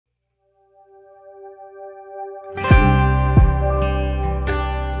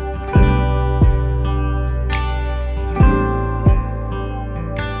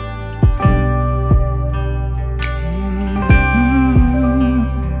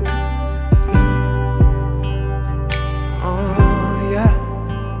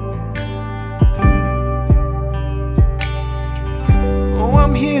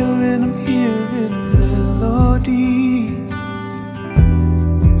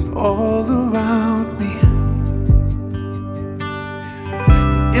all around me.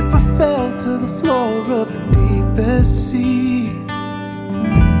 If I fell to the floor of the deepest sea,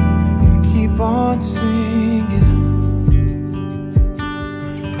 you keep on singing.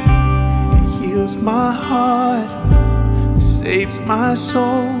 It heals my heart, it saves my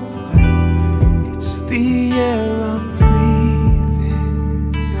soul. It's the air I'm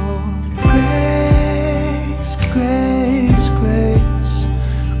breathing. Your grace, grace, grace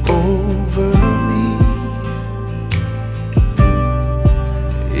over me.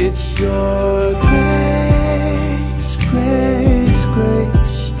 It's your grace, grace,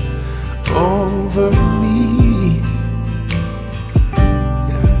 grace over me.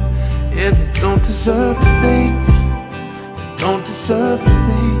 Yeah. And I don't deserve a thing, I don't deserve a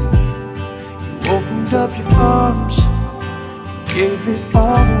thing. You opened up your arms, you gave it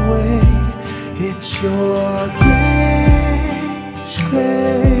all away. It's your grace,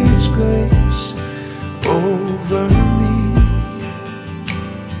 grace, grace over me.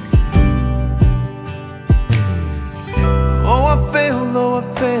 Oh, I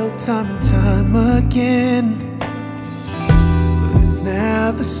failed time and time again, but it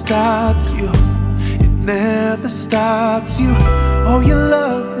never stops you, it never stops you. Oh, you're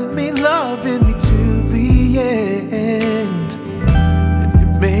loving me to the end, and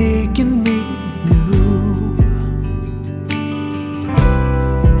you're making me new.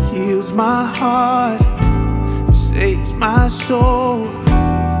 It heals my heart, it saves my soul.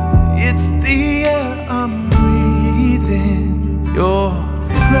 It's the air I'm breathing. Your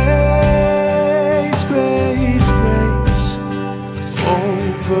grace, grace, grace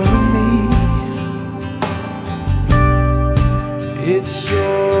over me. It's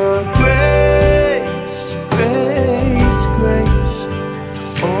your grace, grace, grace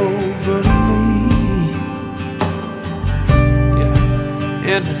over me.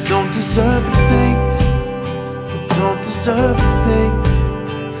 Yeah. And I don't deserve a thing, I don't deserve a thing.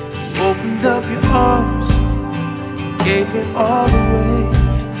 You opened up your arms, gave it all away.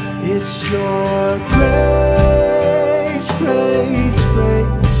 It's your grace, grace,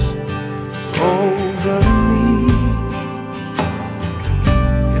 grace over me.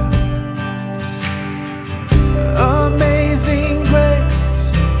 Yeah. Amazing grace,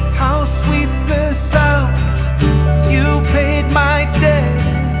 how sweet the sound. You paid my debt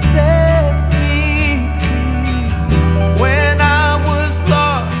and set me free. When I was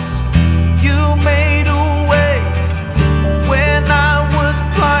lost, you made a way. When I was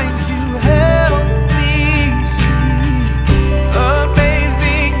blind, you helped me see.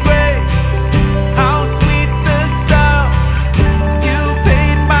 Amazing grace, how sweet the sound. You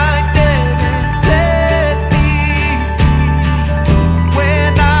paid my debt and set me free.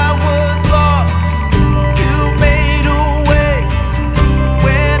 When I was lost, you made a way.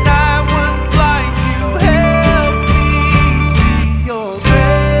 When I was blind, you helped me see. Your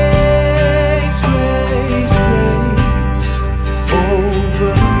grace, grace, grace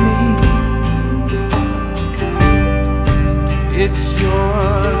over me. It's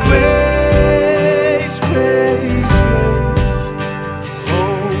your grace, grace, grace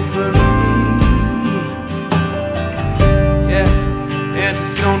over me. Yeah, and I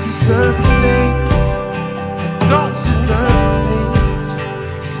don't deserve a thing, I don't deserve a thing.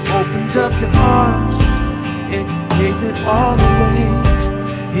 You opened up your arms and you gave it all away.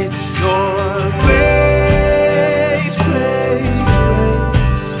 It's your grace, grace,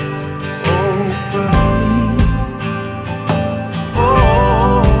 grace over me.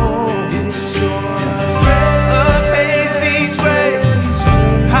 Oh, it's your amazing grace,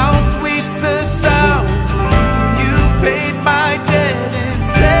 how sweet the sound. You paid my debt and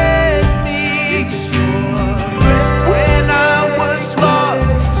set me free. When I was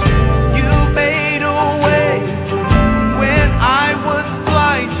lost, you made a way. When I was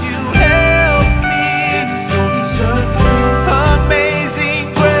blind, you helped me. Amazing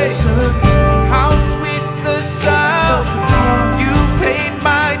grace, how sweet the sound. You paid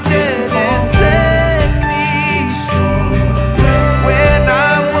my debt and set me free. When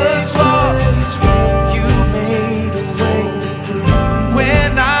I was lost, you made a way.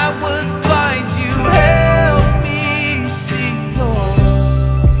 When I was blind, you helped me see.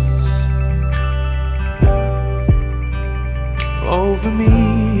 Over me,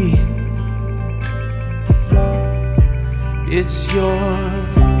 it's your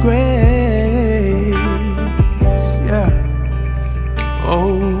grace.